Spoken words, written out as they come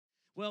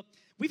Well,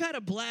 we've had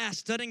a blast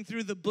studying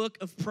through the book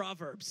of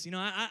Proverbs. You know,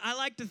 I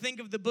like to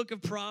think of the book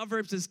of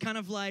Proverbs as kind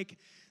of like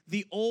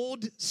the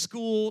old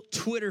school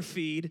Twitter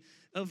feed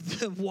of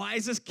the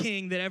wisest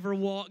king that ever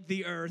walked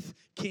the earth,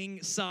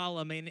 King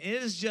Solomon. It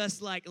is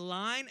just like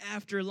line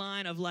after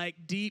line of like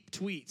deep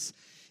tweets.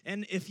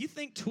 And if you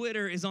think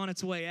Twitter is on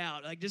its way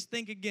out, like just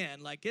think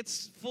again, like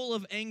it's full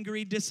of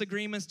angry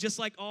disagreements, just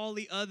like all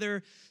the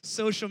other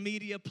social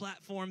media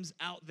platforms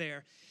out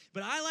there.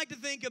 But I like to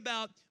think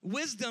about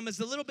wisdom as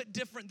a little bit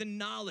different than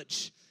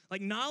knowledge. Like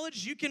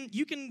knowledge, you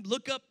can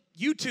look up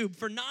YouTube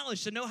for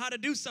knowledge to know how to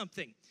do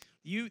something.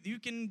 You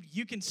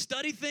can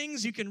study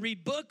things, you can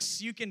read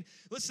books, you can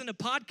listen to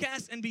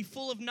podcasts and be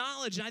full of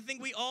knowledge. And I think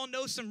we all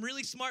know some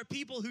really smart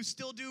people who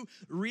still do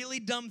really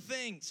dumb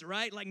things,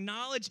 right? Like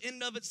knowledge in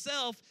and of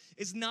itself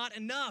is not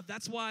enough.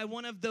 That's why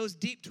one of those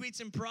deep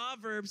tweets in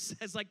Proverbs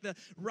has like the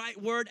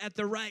right word at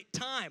the right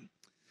time.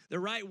 The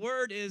right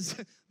word is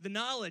the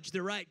knowledge.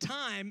 The right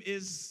time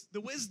is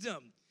the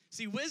wisdom.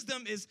 See,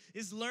 wisdom is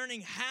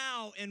learning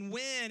how and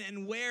when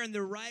and where in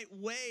the right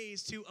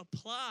ways to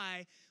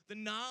apply the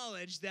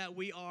knowledge that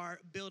we are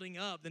building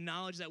up, the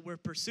knowledge that we're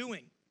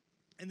pursuing.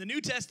 In the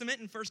New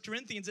Testament, in 1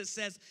 Corinthians, it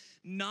says,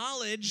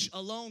 knowledge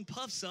alone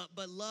puffs up,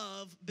 but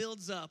love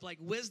builds up. Like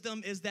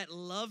wisdom is that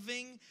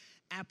loving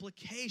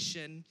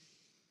application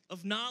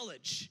of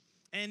knowledge.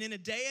 And in a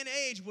day and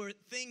age where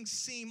things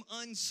seem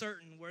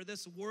uncertain, where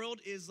this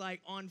world is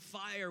like on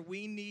fire,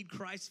 we need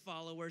Christ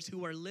followers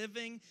who are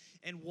living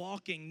and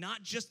walking,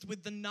 not just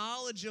with the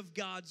knowledge of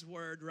God's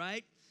word,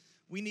 right?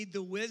 We need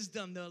the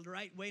wisdom, the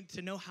right way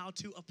to know how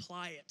to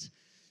apply it.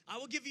 I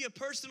will give you a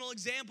personal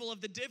example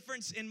of the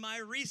difference in my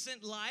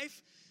recent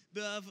life,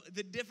 of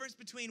the difference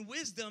between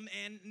wisdom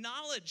and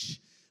knowledge.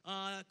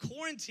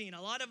 Quarantine,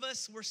 a lot of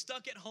us were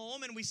stuck at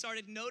home and we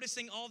started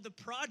noticing all the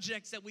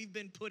projects that we've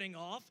been putting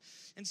off.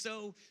 And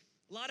so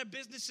a lot of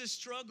businesses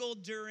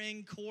struggled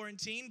during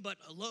quarantine, but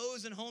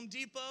Lowe's and Home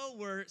Depot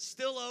were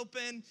still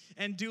open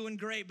and doing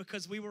great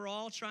because we were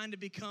all trying to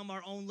become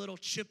our own little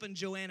Chip and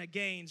Joanna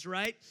Gaines,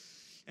 right?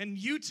 And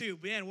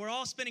YouTube, man, we're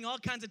all spending all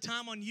kinds of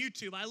time on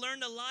YouTube. I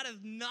learned a lot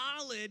of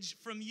knowledge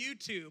from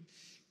YouTube.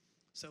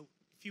 So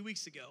a few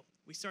weeks ago,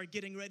 we started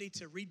getting ready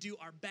to redo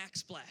our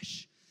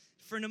backsplash.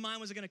 A friend of mine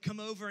was going to come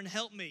over and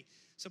help me.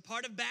 So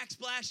part of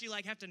backsplash, you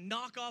like have to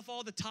knock off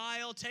all the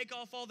tile, take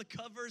off all the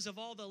covers of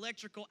all the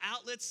electrical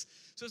outlets.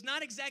 So it's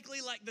not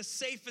exactly like the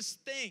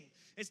safest thing.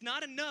 It's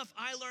not enough,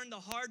 I learned the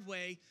hard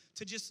way,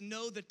 to just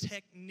know the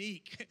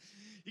technique.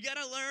 You got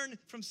to learn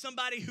from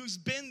somebody who's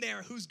been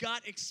there, who's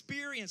got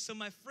experience. So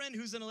my friend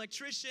who's an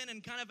electrician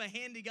and kind of a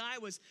handy guy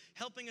was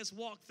helping us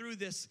walk through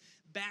this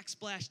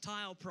backsplash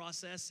tile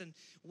process. And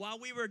while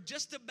we were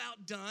just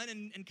about done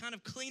and kind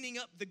of cleaning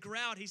up the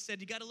grout, he said,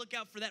 you got to look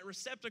out for that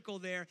receptacle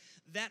there,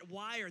 that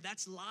wire,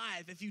 that's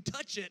live. If you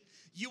touch it,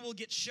 you will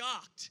get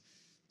shocked.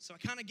 So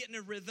I kind of get in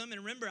a rhythm,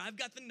 and remember, I've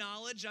got the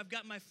knowledge, I've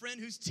got my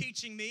friend who's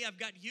teaching me, I've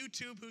got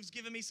YouTube who's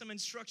giving me some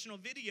instructional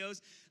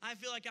videos. I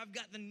feel like I've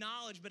got the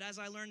knowledge, but as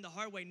I learned the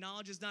hard way,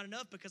 knowledge is not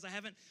enough because I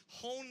haven't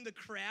honed the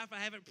craft, I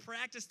haven't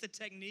practiced the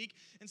technique,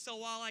 and so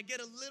while I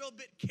get a little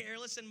bit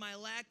careless in my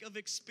lack of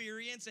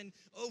experience and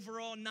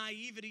overall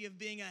naivety of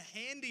being a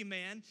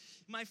handyman,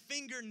 my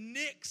finger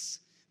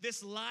nicks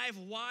this live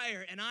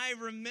wire, and I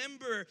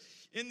remember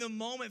in the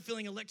moment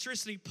feeling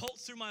electricity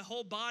pulse through my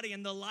whole body,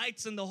 and the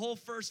lights and the whole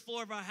first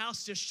floor of our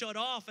house just shut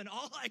off, and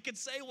all I could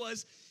say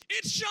was,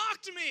 it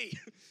shocked me.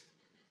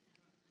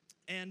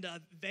 And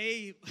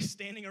they,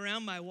 standing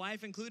around, my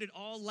wife included,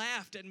 all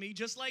laughed at me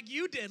just like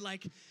you did.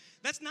 Like,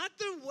 that's not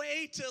the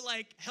way to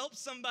like help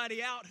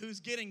somebody out who's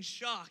getting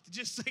shocked.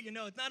 Just so you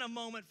know, it's not a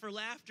moment for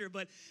laughter,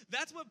 but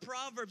that's what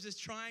Proverbs is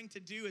trying to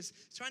do, is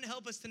trying to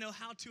help us to know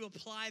how to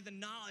apply the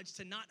knowledge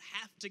to not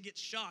have to get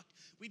shocked.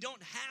 We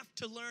don't have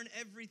to learn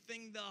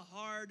everything the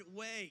hard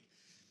way.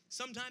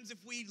 Sometimes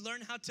if we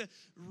learn how to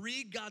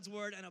read God's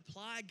word and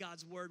apply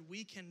God's word,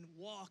 we can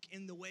walk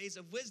in the ways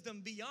of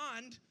wisdom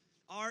beyond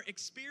our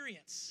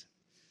experience.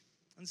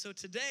 And so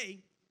today,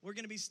 we're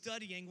going to be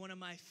studying one of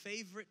my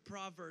favorite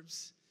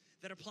proverbs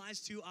that applies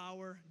to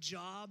our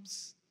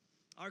jobs,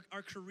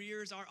 our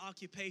careers, our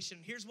occupation.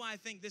 Here's why I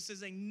think this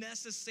is a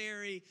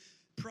necessary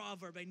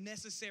proverb, a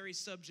necessary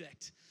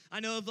subject.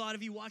 I know a lot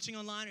of you watching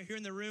online or here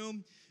in the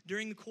room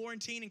during the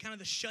quarantine and kind of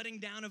the shutting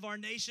down of our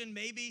nation,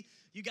 maybe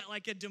you got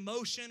like a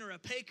demotion or a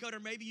pay cut, or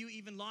maybe you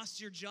even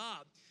lost your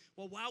job.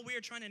 Well, while we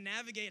are trying to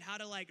navigate how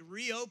to like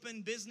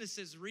reopen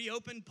businesses,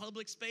 reopen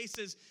public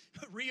spaces,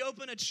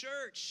 reopen a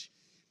church,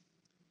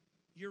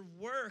 your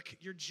work,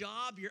 your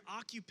job, your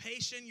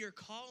occupation, your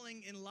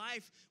calling in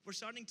life, we're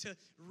starting to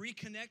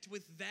reconnect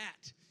with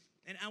that.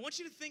 And I want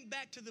you to think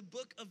back to the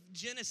book of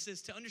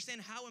Genesis to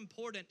understand how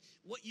important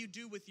what you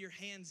do with your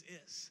hands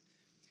is.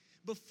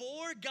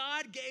 Before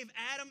God gave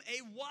Adam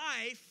a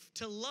wife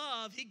to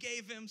love, he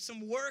gave him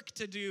some work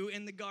to do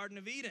in the Garden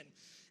of Eden.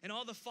 And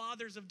all the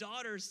fathers of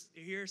daughters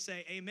here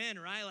say amen,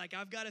 right? Like,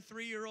 I've got a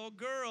 3-year-old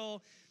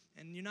girl,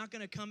 and you're not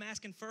going to come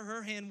asking for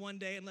her hand one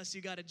day unless you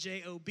got a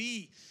job,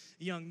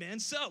 young men.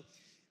 So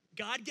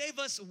God gave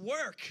us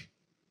work.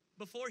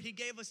 before he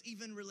gave us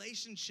even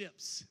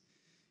relationships.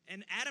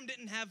 And Adam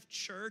didn't have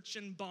church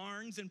and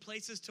barns and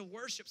places to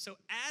worship. So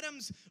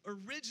Adam's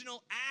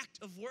original act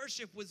of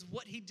worship was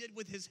what he did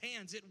with his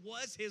hands. It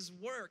was his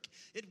work.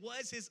 It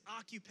was his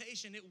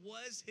occupation. It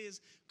was his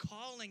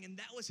calling. And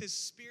that was his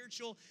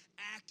spiritual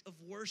act of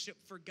worship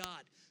for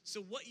God.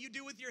 So what you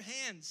do with your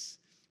hands,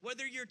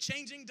 whether you're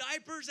changing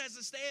diapers as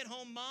a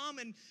stay-at-home mom,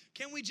 and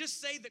can we just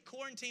say that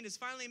quarantine has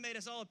finally made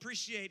us all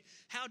appreciate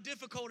how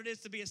difficult it is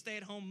to be a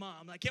stay-at-home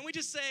mom? Like, can we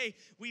just say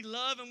we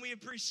love and we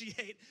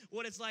appreciate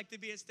what it's like to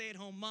be a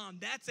stay-at-home mom?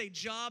 That's a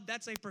job,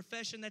 that's a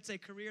profession, that's a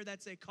career,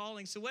 that's a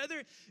calling. So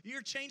whether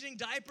you're changing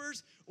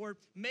diapers or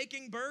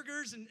making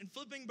burgers and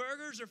flipping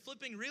burgers or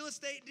flipping real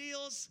estate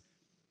deals,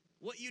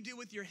 what you do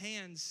with your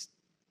hands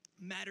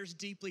matters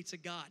deeply to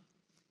God.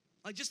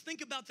 Like, just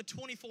think about the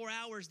 24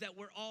 hours that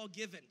we're all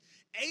given.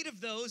 8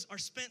 of those are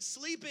spent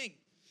sleeping,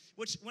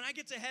 which when I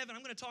get to heaven,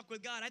 I'm going to talk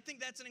with God. I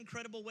think that's an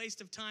incredible waste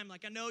of time.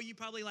 Like, I know you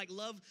probably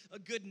love a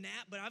good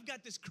nap, but I've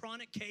got this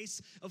chronic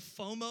case of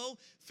FOMO,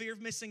 fear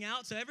of missing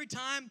out. So every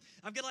time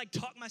I've got to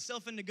talk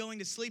myself into going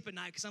to sleep at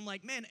night because I'm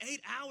like, man, 8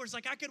 hours.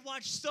 Like, I could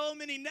watch so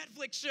many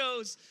Netflix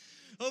shows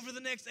over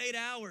the next 8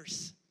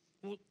 hours.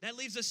 Well, that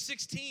leaves us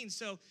 16.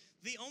 So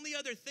the only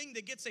other thing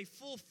that gets a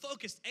full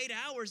focused 8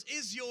 hours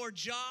is your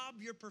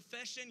job, your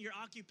profession, your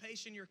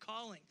occupation, your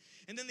calling.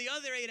 And then the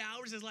other 8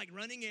 hours is like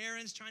running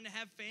errands, trying to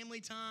have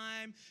family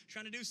time,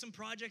 trying to do some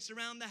projects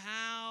around the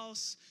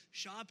house,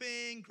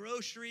 shopping,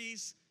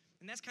 groceries.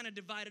 And that's kind of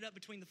divided up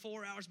between the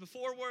 4 hours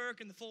before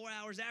work and the 4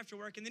 hours after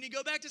work. And then you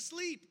go back to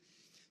sleep.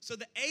 So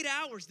the 8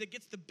 hours that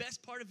gets the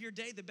best part of your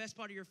day, the best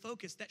part of your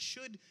focus, that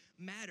should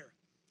matter.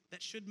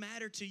 That should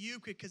matter to you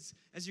because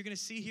as you're going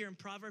to see here in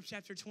Proverbs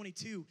chapter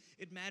 22,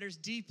 it matters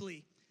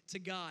deeply to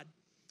God.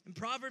 In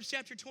Proverbs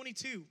chapter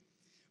 22,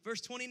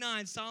 verse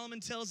 29, Solomon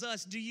tells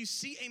us, "Do you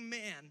see a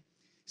man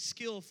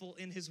skillful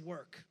in his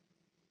work?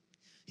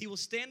 He will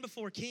stand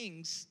before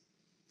kings.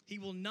 He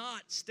will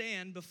not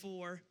stand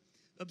before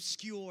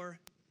obscure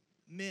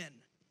men."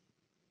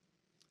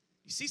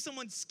 You see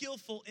someone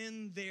skillful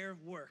in their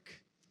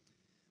work.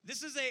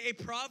 This is a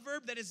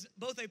proverb that is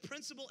both a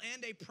principle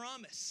and a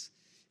promise.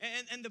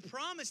 And the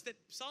promise that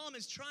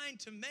Solomon's trying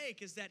to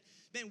make is that,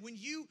 man, when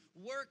you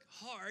work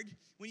hard,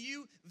 when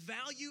you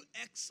value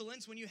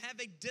excellence, when you have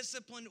a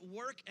disciplined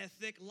work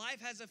ethic, life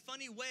has a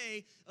funny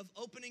way of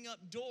opening up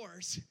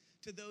doors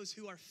to those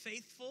who are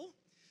faithful,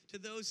 to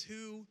those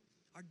who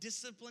are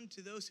disciplined,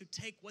 to those who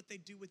take what they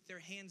do with their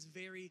hands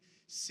very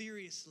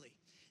seriously.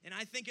 And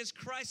I think as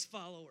Christ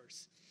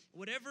followers,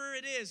 whatever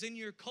it is, in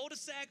your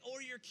cul-de-sac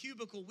or your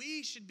cubicle,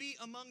 we should be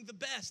among the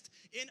best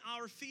in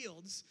our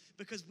fields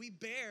because we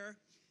bear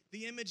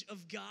the image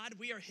of God.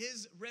 We are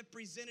his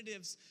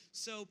representatives.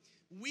 So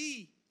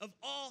we, of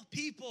all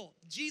people,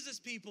 Jesus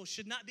people,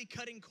 should not be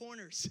cutting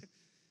corners.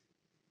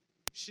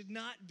 Should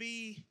not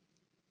be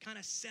kind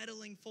of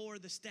settling for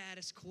the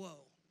status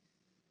quo.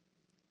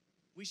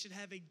 We should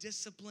have a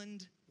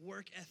disciplined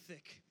work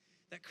ethic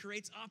that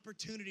creates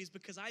opportunities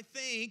because I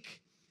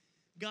think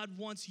God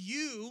wants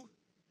you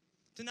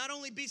to not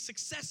only be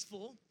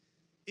successful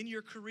in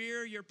your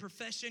career, your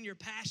profession, your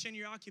passion,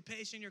 your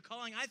occupation, your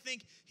calling. I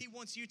think he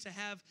wants you to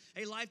have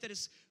a life that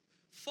is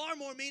far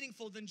more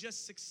meaningful than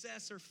just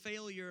success or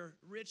failure,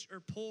 rich or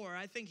poor.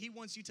 I think he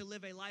wants you to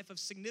live a life of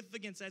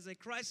significance as a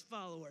Christ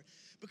follower.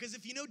 Because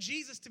if you know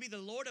Jesus to be the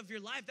Lord of your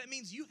life, that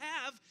means you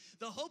have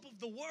the hope of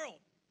the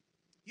world.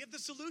 You have the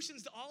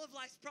solutions to all of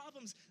life's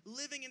problems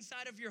living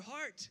inside of your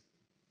heart.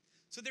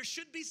 So there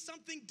should be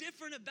something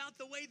different about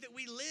the way that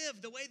we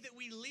live, the way that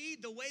we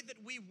lead, the way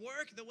that we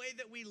work, the way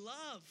that we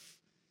love.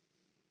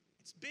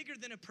 It's bigger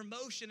than a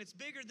promotion. It's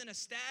bigger than a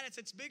status.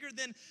 It's bigger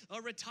than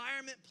a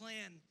retirement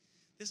plan.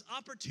 This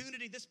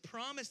opportunity, this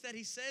promise that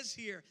he says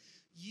here,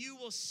 you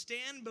will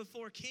stand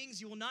before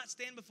kings. You will not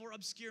stand before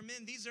obscure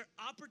men. These are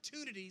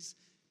opportunities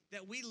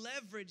that we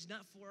leverage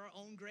not for our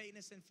own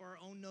greatness and for our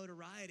own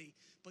notoriety,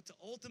 but to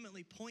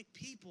ultimately point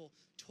people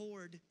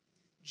toward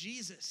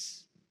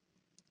Jesus.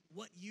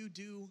 What you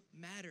do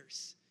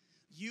matters.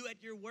 You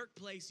at your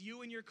workplace,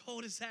 you in your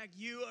cul-de-sac,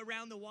 you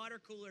around the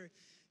water cooler,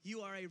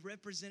 you are a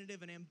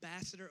representative and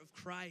ambassador of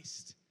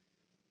Christ.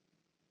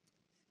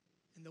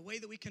 And the way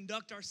that we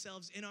conduct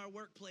ourselves in our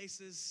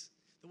workplaces,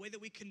 the way that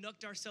we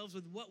conduct ourselves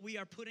with what we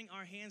are putting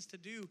our hands to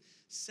do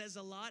says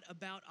a lot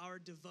about our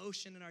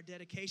devotion and our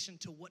dedication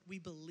to what we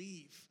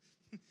believe,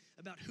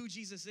 about who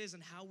Jesus is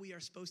and how we are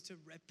supposed to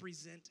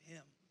represent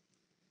him.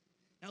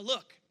 Now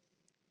look,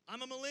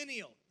 I'm a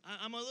millennial.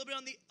 I'm a little bit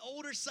on the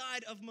older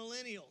side of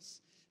millennials.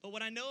 But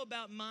what I know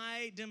about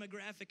my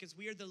demographic is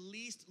we are the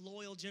least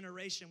loyal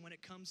generation when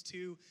it comes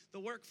to the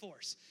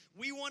workforce.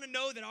 We want to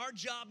know that our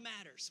job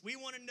matters. We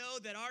want to know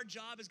that our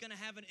job is going to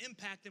have an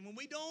impact. And when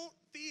we don't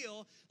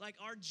feel like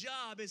our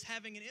job is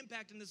having an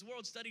impact in this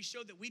world, studies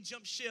show that we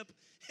jump ship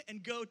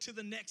and go to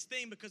the next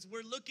thing because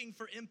we're looking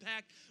for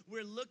impact.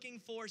 We're looking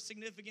for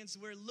significance.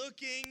 We're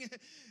looking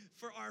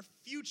for our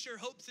future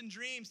hopes and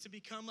dreams to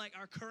become like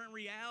our current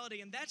reality.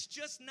 And that's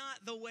just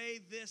not the way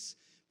this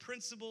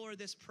principle or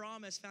this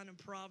promise found in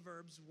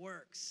Proverbs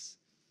works.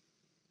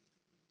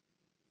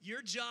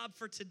 Your job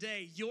for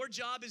today, your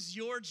job is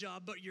your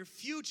job, but your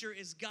future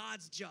is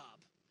God's job.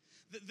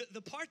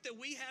 The part that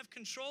we have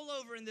control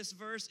over in this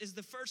verse is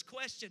the first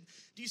question.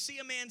 Do you see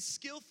a man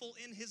skillful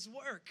in his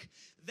work?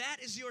 That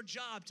is your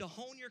job, to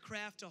hone your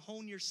craft, to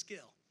hone your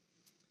skill.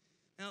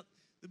 Now,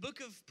 the book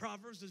of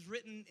Proverbs was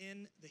written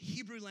in the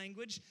Hebrew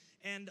language,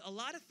 and a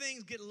lot of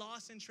things get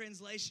lost in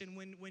translation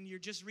when you're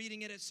just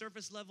reading it at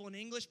surface level in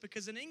English,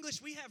 because in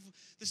English we have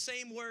the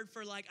same word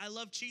for, like, I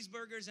love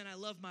cheeseburgers and I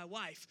love my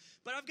wife.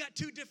 But I've got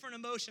two different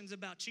emotions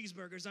about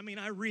cheeseburgers. I mean,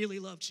 I really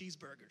love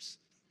cheeseburgers.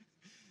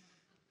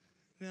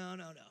 No.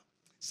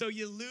 So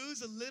you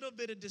lose a little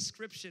bit of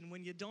description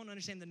when you don't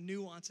understand the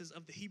nuances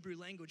of the Hebrew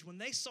language. When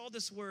they saw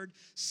this word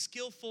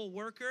skillful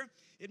worker,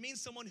 it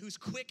means someone who's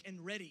quick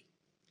and ready.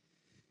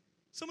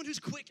 Someone who's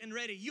quick and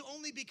ready. You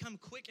only become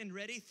quick and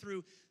ready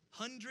through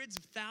hundreds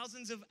of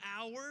thousands of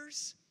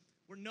hours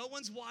where no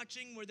one's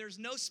watching, where there's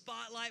no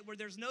spotlight, where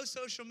there's no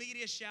social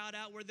media shout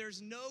out, where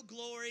there's no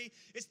glory.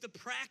 It's the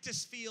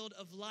practice field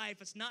of life.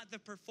 It's not the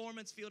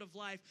performance field of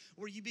life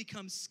where you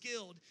become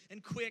skilled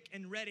and quick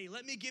and ready.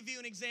 Let me give you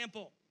an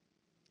example.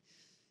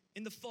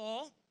 In the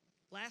fall,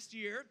 last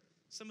year,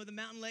 some of the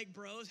Mountain Lake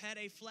Bros had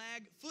a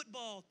flag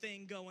football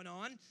thing going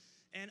on,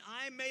 and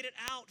I made it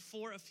out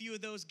for a few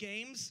of those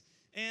games.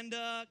 And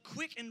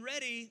quick and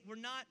ready were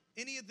not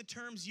any of the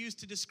terms used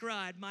to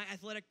describe my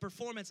athletic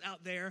performance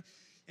out there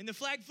in the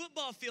flag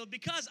football field,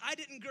 because I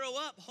didn't grow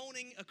up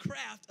honing a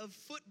craft of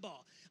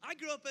football. I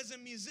grew up as a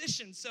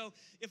musician, so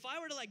if I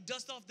were to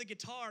dust off the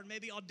guitar and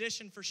maybe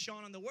audition for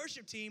Sean on the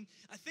worship team,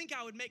 I think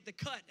I would make the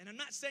cut. And I'm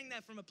not saying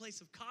that from a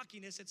place of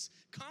cockiness. It's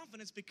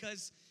confidence,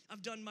 because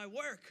I've done my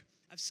work.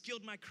 I've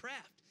skilled my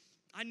craft.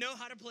 I know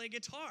how to play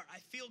guitar. I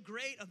feel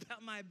great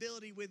about my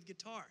ability with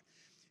guitar.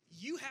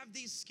 You have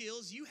these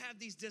skills, you have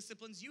these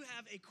disciplines, you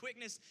have a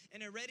quickness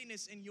and a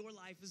readiness in your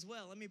life as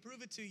well. Let me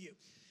prove it to you.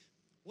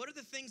 What are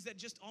the things that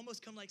just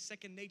almost come like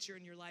second nature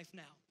in your life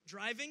now?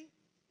 Driving.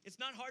 It's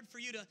not hard for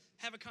you to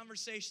have a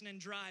conversation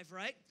and drive,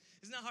 right?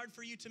 It's not hard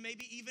for you to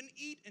maybe even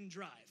eat and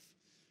drive.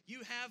 You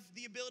have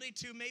the ability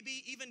to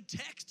maybe even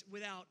text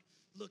without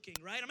looking,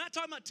 right? I'm not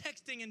talking about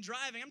texting and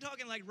driving. I'm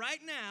talking like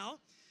right now,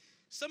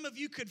 some of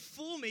you could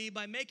fool me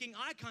by making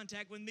eye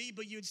contact with me,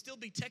 but you would still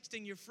be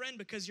texting your friend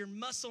because your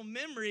muscle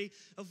memory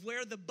of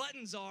where the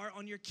buttons are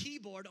on your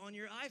keyboard on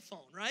your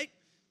iPhone, right?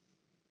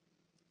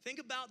 Think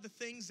about the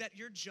things at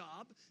your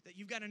job, that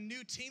you've got a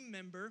new team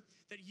member,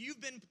 that you've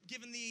been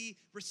given the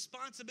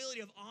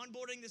responsibility of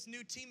onboarding this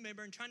new team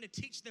member and trying to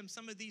teach them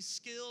some of these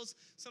skills,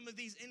 some of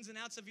these ins and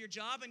outs of your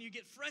job, and you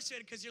get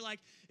frustrated because you're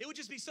like, it would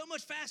just be so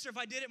much faster if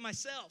I did it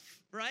myself,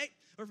 right?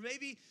 Or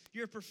maybe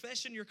your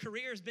profession, your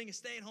career is being a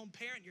stay-at-home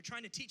parent. You're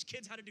trying to teach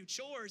kids how to do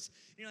chores,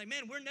 and you're like,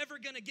 man, we're never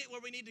going to get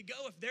where we need to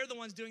go if they're the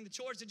ones doing the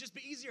chores. It'd just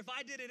be easier if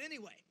I did it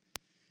anyway.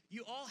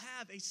 You all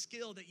have a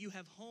skill that you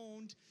have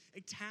honed,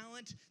 a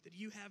talent that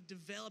you have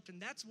developed, and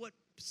that's what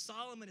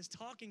Solomon is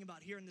talking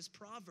about here in this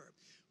proverb.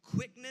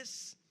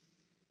 Quickness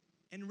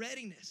and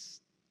readiness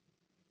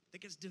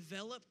that gets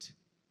developed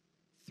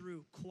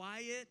through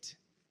quiet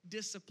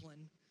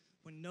discipline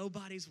when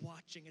nobody's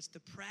watching. It's the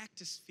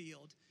practice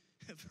field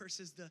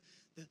versus the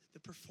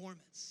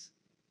performance.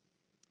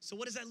 So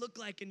what does that look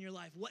like in your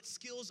life? What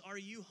skills are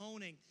you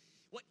honing?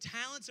 What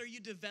talents are you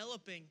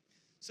developing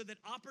so that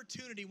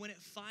opportunity, when it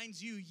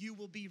finds you, you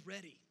will be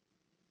ready?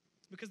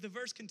 Because the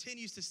verse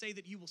continues to say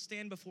that you will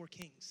stand before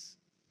kings.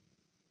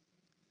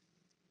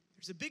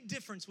 There's a big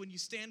difference when you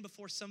stand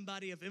before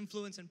somebody of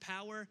influence and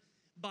power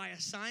by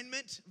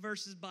assignment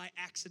versus by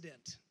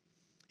accident.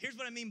 Here's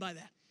what I mean by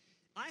that.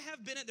 I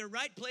have been at the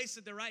right place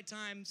at the right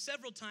time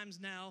several times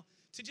now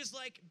to just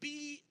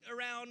be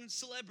around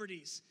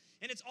celebrities.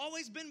 And it's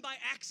always been by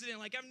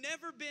accident. I've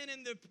never been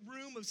in the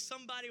room of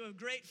somebody with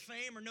great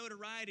fame or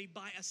notoriety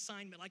by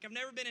assignment. I've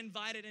never been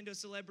invited into a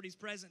celebrity's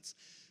presence.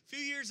 A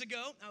few years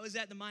ago, I was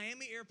at the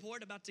Miami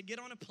airport about to get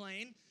on a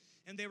plane,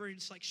 and they were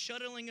just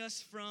shuttling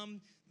us from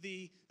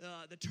the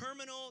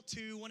terminal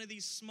to one of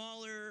these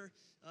smaller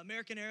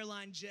American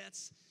airline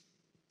jets.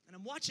 And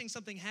I'm watching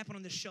something happen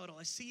on the shuttle.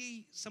 I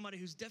see somebody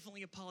who's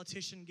definitely a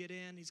politician get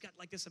in. He's got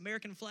this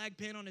American flag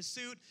pin on his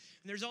suit.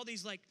 And there's all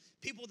these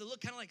people that look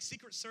kind of like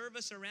Secret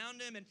Service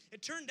around him. And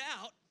it turned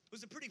out it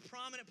was a pretty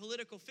prominent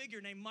political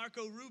figure named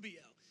Marco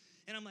Rubio.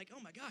 And I'm like, oh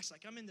my gosh,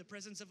 I'm in the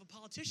presence of a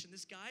politician.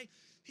 This guy,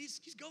 he's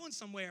going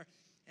somewhere.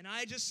 And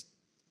I just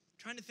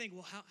trying to think,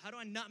 well, how do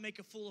I not make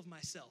a fool of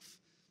myself?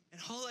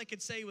 And all I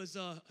could say was,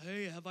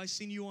 hey, have I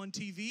seen you on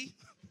TV?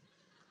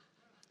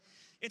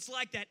 It's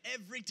like that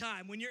every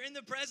time. When you're in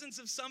the presence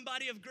of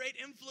somebody of great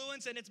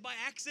influence and it's by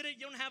accident,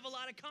 you don't have a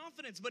lot of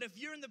confidence. But if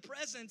you're in the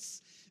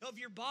presence of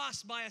your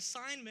boss by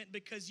assignment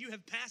because you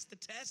have passed the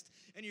test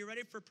and you're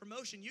ready for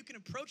promotion, you can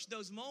approach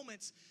those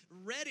moments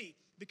ready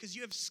because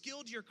you have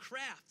skilled your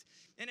craft.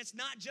 And it's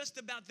not just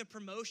about the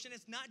promotion.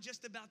 It's not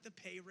just about the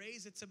pay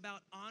raise. It's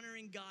about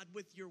honoring God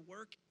with your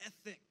work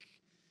ethic.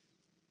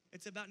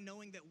 It's about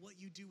knowing that what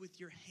you do with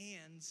your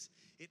hands,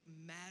 it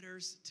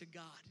matters to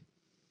God.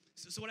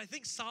 So what I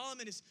think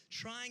Solomon is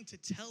trying to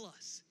tell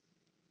us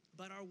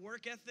about our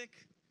work ethic,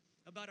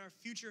 about our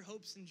future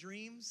hopes and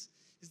dreams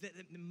is that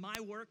my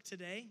work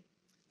today,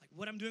 like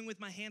what I'm doing with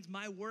my hands,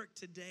 my work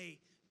today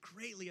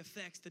greatly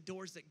affects the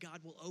doors that God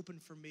will open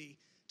for me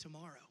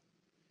tomorrow.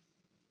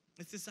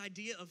 It's this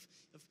idea of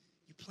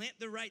you plant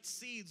the right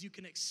seeds, you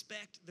can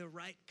expect the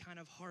right kind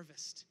of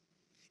harvest.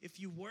 If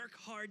you work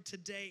hard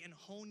today and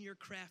hone your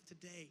craft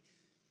today,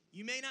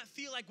 you may not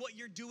feel like what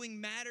you're doing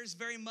matters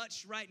very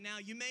much right now.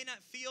 You may not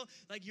feel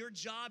like your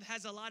job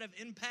has a lot of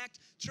impact.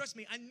 Trust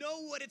me, I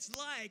know what it's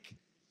like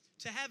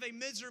to have a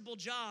miserable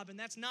job, and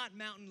that's not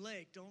Mountain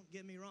Lake. Don't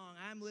get me wrong.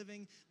 I'm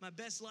living my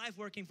best life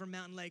working for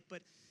Mountain Lake,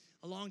 but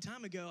a long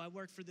time ago, I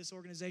worked for this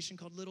organization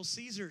called Little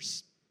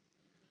Caesars.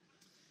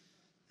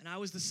 And I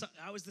was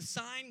the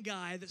sign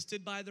guy that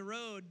stood by the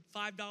road,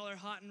 $5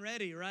 hot and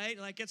ready, right?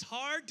 Like, it's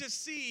hard to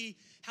see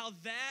how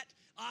that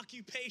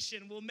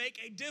occupation will make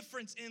a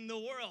difference in the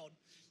world.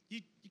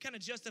 You kind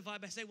of justify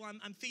by saying, well,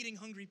 I'm feeding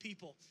hungry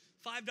people.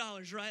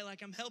 $5, right?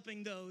 Like, I'm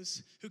helping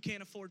those who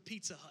can't afford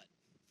Pizza Hut.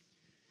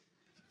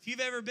 If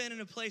you've ever been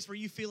in a place where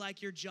you feel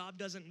like your job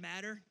doesn't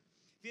matter,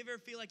 if you ever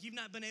feel like you've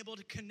not been able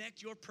to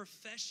connect your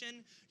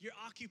profession, your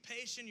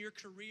occupation, your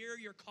career,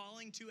 your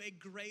calling to a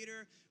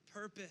greater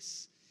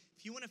purpose,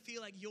 if you want to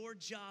feel like your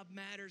job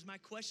matters, my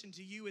question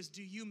to you is,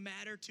 do you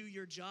matter to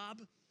your job?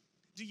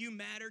 Do you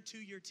matter to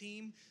your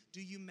team?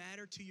 Do you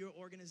matter to your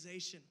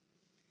organization?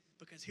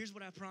 Because here's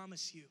what I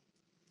promise you.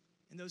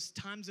 In those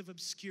times of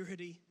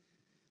obscurity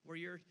where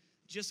you're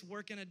just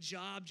working a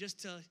job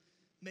just to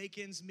make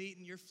ends meet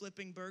and you're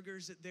flipping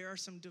burgers, that there are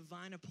some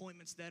divine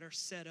appointments that are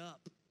set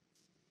up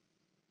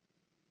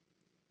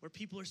where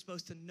people are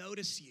supposed to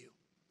notice you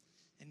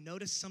and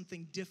notice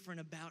something different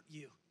about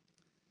you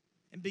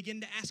and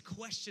begin to ask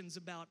questions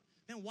about,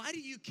 man, why do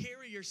you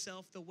carry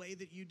yourself the way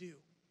that you do?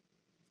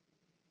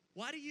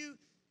 Why do you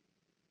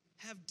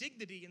have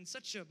dignity in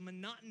such a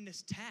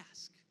monotonous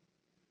task?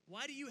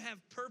 Why do you have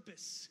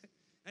purpose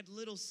at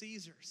Little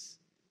Caesars?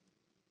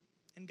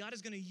 And God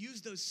is going to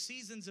use those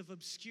seasons of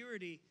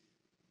obscurity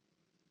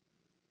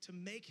to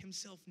make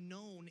himself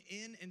known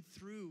in and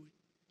through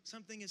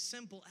something as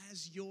simple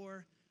as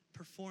your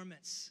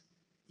performance,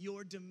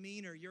 your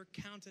demeanor, your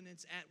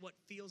countenance at what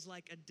feels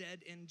like a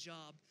dead-end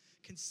job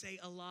can say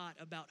a lot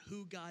about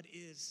who God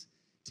is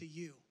to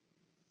you.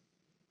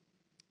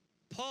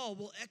 Paul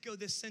will echo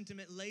this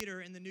sentiment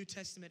later in the New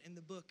Testament in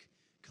the book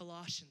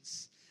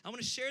Colossians. I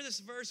want to share this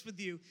verse with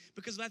you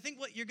because I think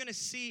what you're going to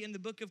see in the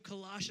book of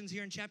Colossians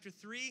here in chapter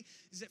 3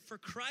 is that for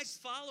Christ's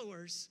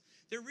followers,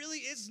 there really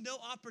is no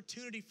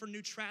opportunity for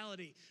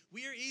neutrality.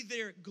 We are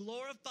either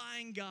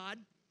glorifying God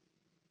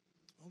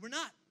or we're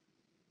not.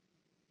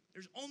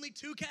 There's only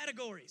two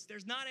categories.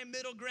 There's not a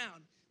middle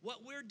ground.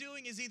 What we're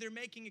doing is either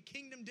making a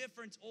kingdom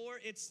difference or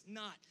it's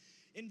not.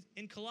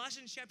 In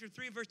Colossians chapter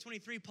 3, verse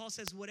 23, Paul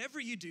says, whatever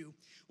you do,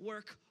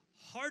 work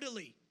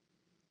heartily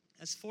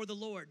as for the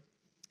Lord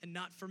and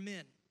not for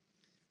men,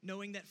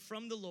 knowing that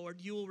from the Lord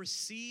you will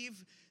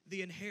receive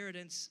the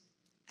inheritance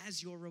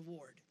as your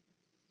reward.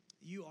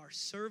 You are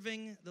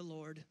serving the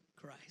Lord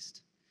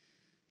Christ.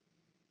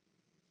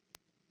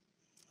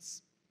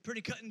 It's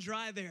pretty cut and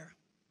dry there.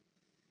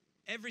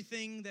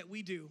 Everything that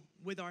we do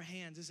with our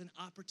hands is an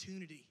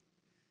opportunity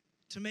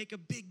to make a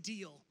big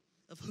deal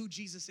of who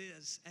Jesus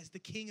is as the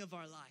King of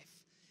our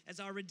life, as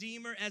our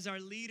Redeemer, as our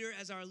leader,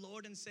 as our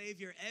Lord and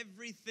Savior.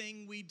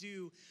 Everything we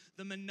do,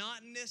 the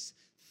monotonous,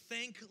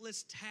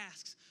 thankless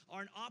tasks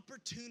are an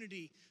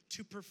opportunity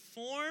to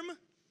perform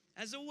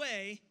as a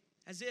way,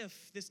 as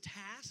if this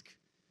task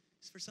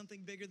is for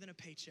something bigger than a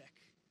paycheck.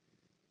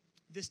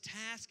 This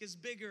task is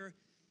bigger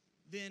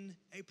than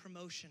a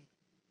promotion.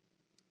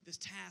 This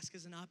task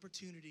is an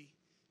opportunity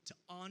to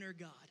honor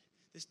God.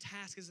 This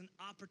task is an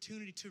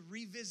opportunity to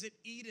revisit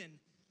Eden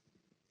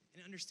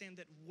and understand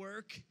that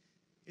work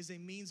is a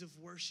means of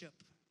worship.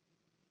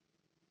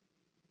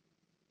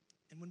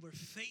 And when we're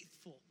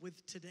faithful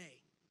with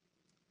today,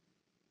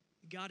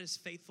 God is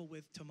faithful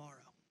with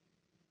tomorrow.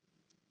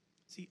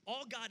 See,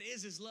 all God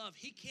is love.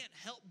 He can't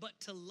help but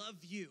to love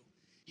you.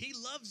 He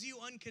loves you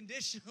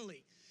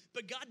unconditionally.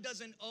 But God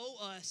doesn't owe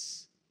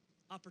us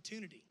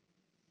opportunity.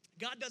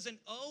 God doesn't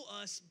owe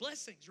us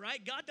blessings,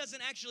 right? God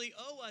doesn't actually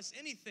owe us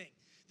anything.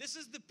 This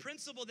is the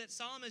principle that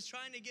Solomon is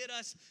trying to get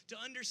us to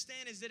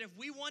understand, is that if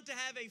we want to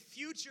have a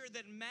future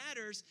that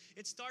matters,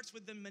 it starts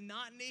with the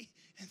monotony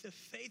and the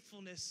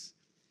faithfulness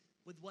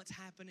with what's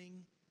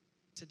happening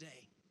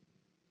today.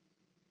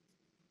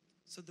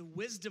 So the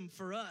wisdom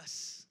for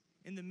us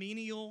in the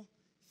menial,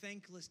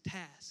 thankless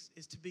tasks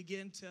is to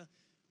begin to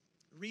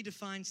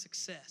redefine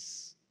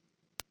success.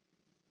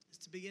 Is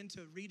to begin to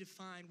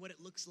redefine what it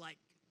looks like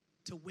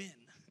to win.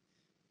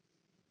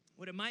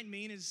 What it might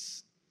mean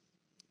is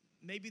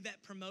maybe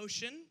that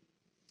promotion,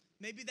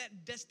 maybe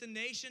that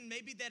destination,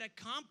 maybe that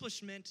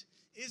accomplishment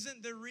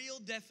isn't the real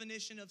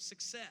definition of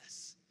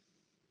success.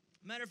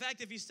 Matter of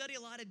fact, if you study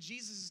a lot of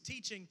Jesus'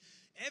 teaching,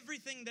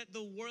 everything that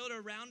the world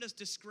around us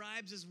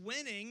describes as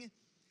winning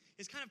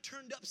is kind of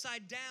turned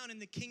upside down in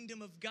the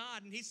kingdom of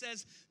God. And he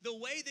says the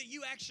way that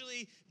you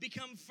actually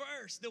become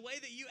first, the way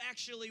that you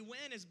actually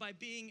win is by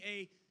being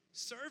a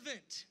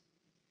servant.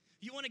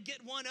 You want to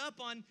get one up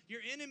on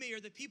your enemy or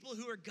the people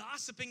who are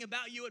gossiping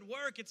about you at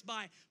work. It's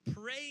by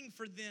praying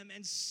for them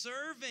and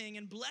serving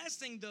and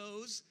blessing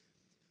those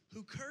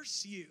who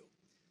curse you.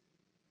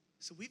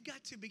 So we've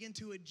got to begin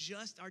to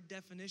adjust our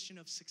definition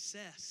of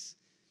success.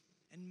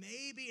 And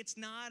maybe it's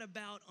not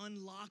about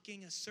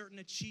unlocking a certain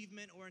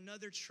achievement or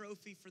another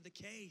trophy for the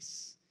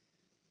case.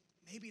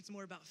 Maybe it's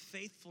more about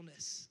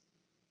faithfulness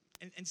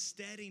and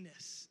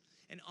steadiness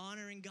and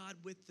honoring God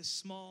with the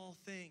small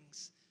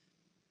things.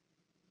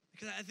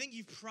 Because I think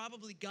you've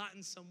probably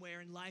gotten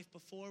somewhere in life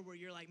before where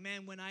you're like,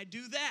 man, when I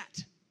do that,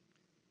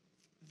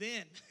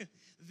 then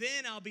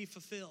I'll be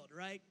fulfilled,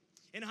 right?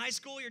 In high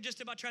school, you're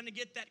just about trying to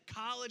get that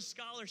college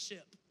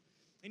scholarship.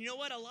 And you know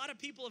what? A lot of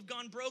people have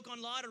gone broke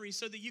on lottery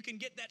so that you can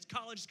get that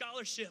college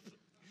scholarship.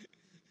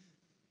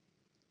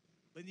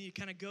 But then you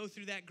kind of go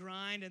through that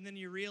grind, and then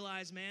you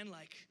realize, man,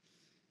 like,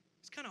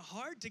 it's kind of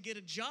hard to get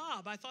a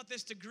job. I thought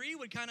this degree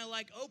would kind of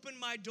like open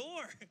my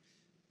door. And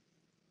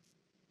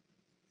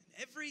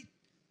every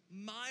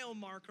mile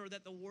marker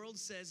that the world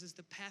says is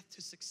the path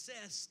to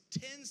success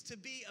tends to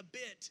be a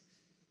bit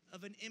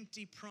of an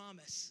empty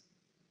promise,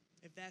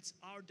 if that's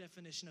our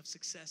definition of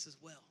success as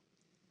well.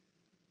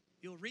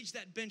 You'll reach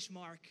that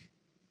benchmark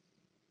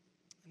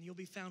and you'll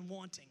be found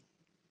wanting.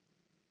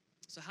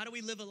 So how do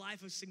we live a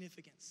life of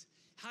significance?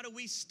 How do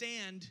we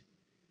stand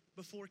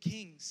before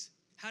kings?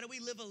 How do we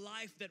live a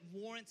life that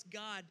warrants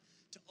God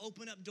to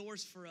open up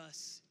doors for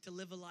us to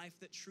live a life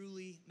that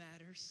truly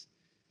matters?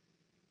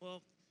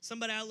 Well,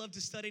 somebody I love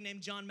to study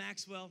named John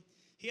Maxwell,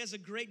 he has a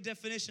great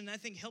definition that I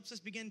think helps us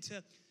begin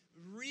to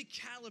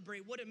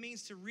recalibrate what it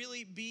means to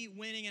really be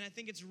winning, and I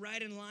think it's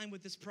right in line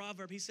with this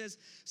proverb. He says,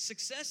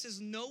 success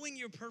is knowing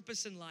your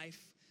purpose in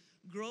life,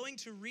 growing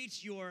to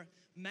reach your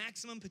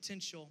maximum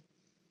potential,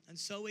 and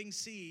sowing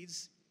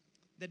seeds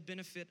that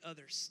benefit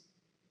others.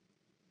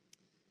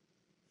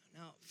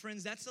 Now,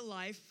 friends, that's a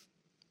life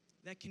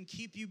that can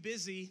keep you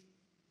busy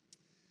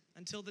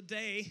until the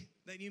day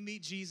that you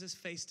meet Jesus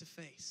face to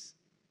face.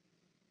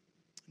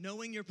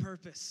 Knowing your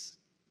purpose,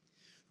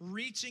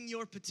 reaching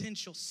your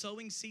potential,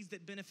 sowing seeds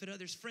that benefit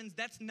others. Friends,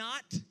 that's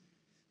not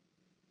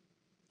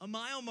a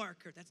mile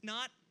marker. That's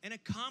not an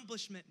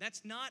accomplishment.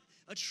 That's not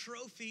a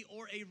trophy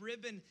or a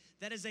ribbon.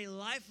 That is a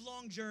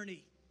lifelong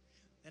journey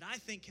that I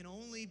think can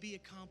only be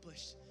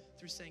accomplished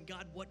through saying,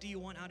 God, what do you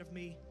want out of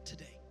me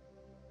today?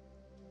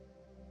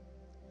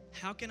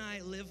 How can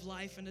I live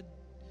life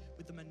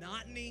with the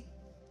monotony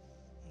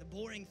and the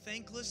boring,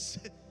 thankless,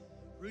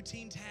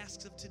 routine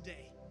tasks of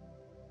today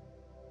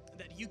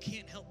that you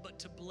can't help but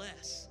to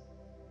bless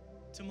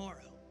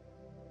tomorrow?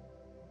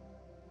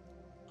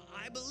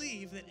 I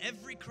believe that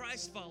every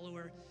Christ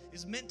follower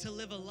is meant to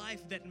live a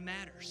life that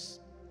matters.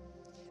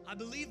 I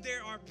believe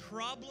there are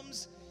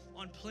problems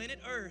on planet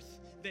Earth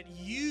that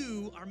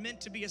you are meant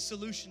to be a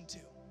solution to.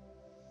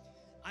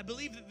 I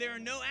believe that there are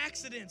no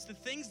accidents, the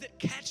things that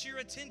catch your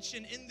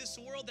attention in this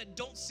world that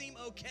don't seem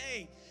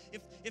okay.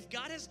 If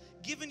God has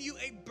given you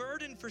a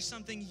burden for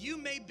something, you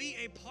may be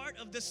a part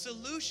of the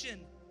solution.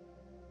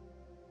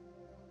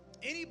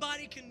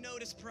 Anybody can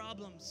notice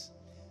problems,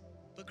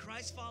 but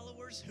Christ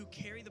followers who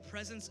carry the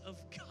presence of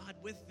God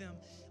with them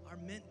are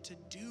meant to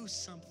do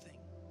something.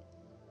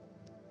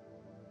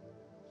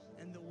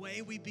 And the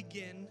way we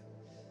begin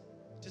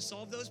to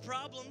solve those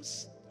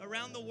problems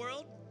around the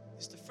world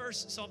is to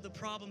first solve the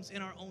problems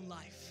in our own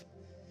life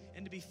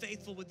and to be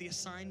faithful with the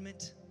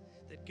assignment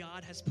that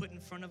God has put in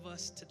front of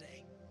us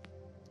today.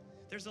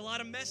 There's a lot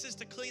of messes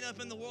to clean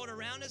up in the world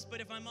around us, but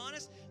if I'm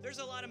honest, there's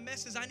a lot of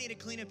messes I need to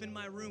clean up in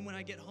my room when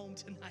I get home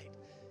tonight.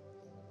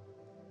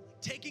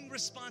 Taking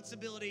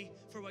responsibility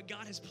for what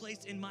God has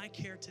placed in my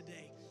care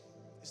today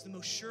is the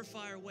most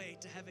surefire way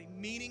to have a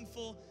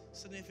meaningful,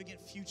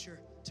 significant future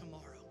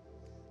tomorrow.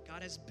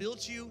 God has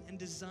built you and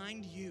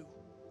designed you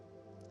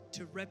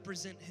to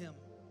represent Him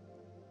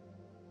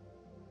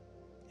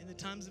in the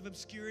times of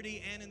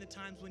obscurity and in the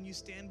times when you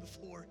stand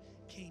before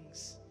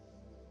kings.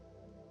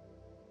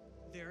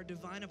 There are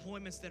divine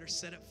appointments that are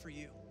set up for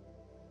you.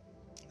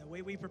 And the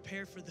way we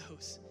prepare for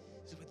those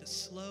is with the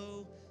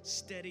slow,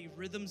 steady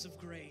rhythms of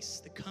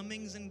grace, the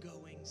comings and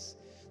goings,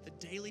 the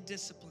daily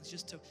disciplines,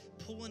 just to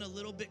pull in a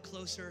little bit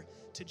closer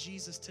to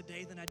Jesus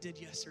today than I did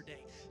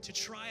yesterday, to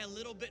try a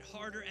little bit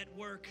harder at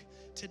work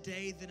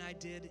today than I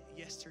did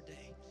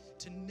yesterday,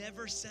 to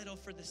never settle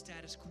for the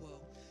status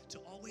quo, to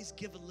always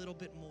give a little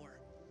bit more.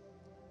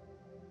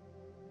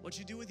 What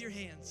you do with your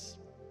hands,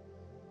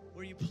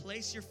 where you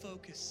place your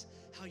focus,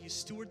 how you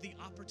steward the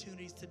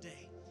opportunities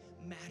today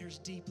matters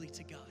deeply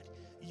to God.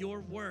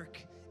 Your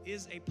work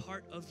is a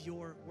part of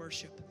your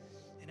worship.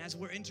 And as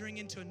we're entering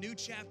into a new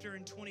chapter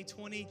in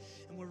 2020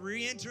 and we're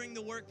re-entering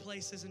the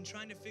workplaces and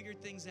trying to figure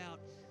things out,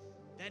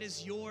 that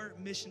is your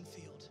mission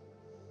field.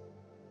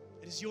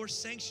 It is your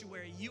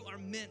sanctuary. You are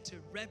meant to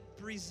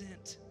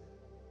represent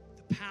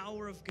the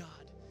power of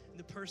God in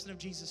the person of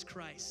Jesus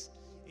Christ.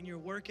 In your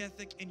work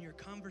ethic, in your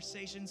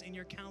conversations, in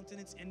your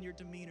countenance, in your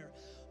demeanor.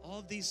 All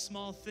of these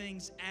small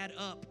things add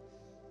up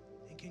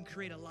and can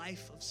create a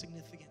life of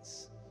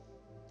significance.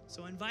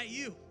 So I invite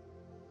you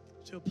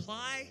to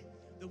apply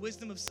the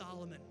wisdom of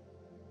Solomon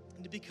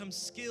and to become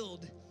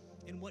skilled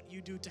in what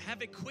you do, to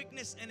have a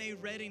quickness and a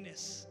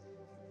readiness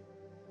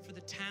for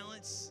the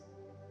talents,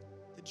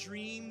 the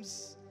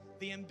dreams,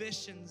 the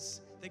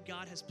ambitions that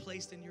God has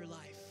placed in your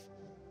life.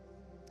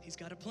 He's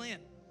got a plan.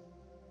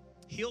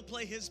 He'll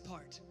play his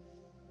part.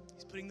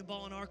 He's putting the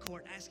ball in our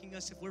court, asking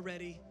us if we're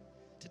ready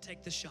to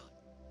take the shot.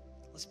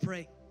 Let's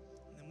pray,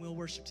 and then we'll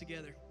worship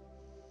together.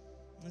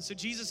 And so,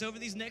 Jesus, over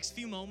these next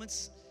few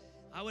moments,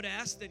 I would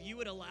ask that you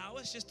would allow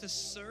us just to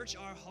search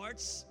our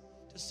hearts,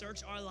 to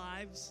search our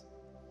lives,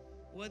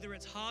 whether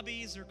it's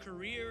hobbies or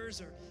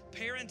careers or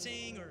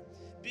parenting or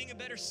being a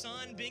better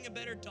son, being a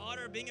better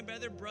daughter, being a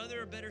better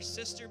brother, a better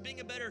sister,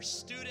 being a better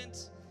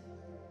student.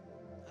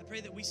 I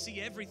pray that we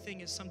see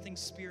everything as something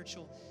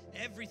spiritual,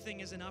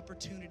 everything as an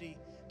opportunity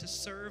to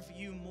serve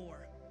you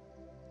more,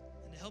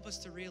 and to help us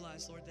to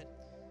realize, Lord, that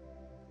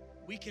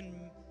we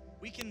can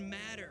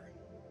matter.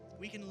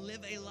 We can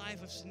live a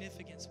life of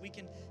significance. We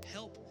can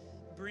help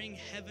bring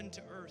heaven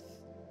to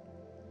earth.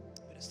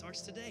 But it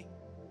starts today.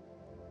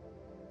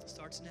 It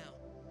starts now.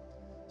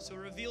 So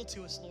reveal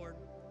to us, Lord,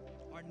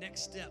 our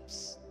next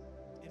steps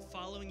in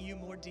following you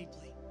more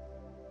deeply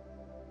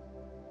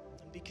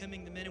and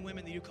becoming the men and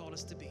women that you called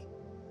us to be.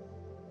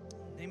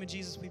 In the name of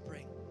Jesus we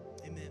pray.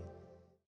 Amen.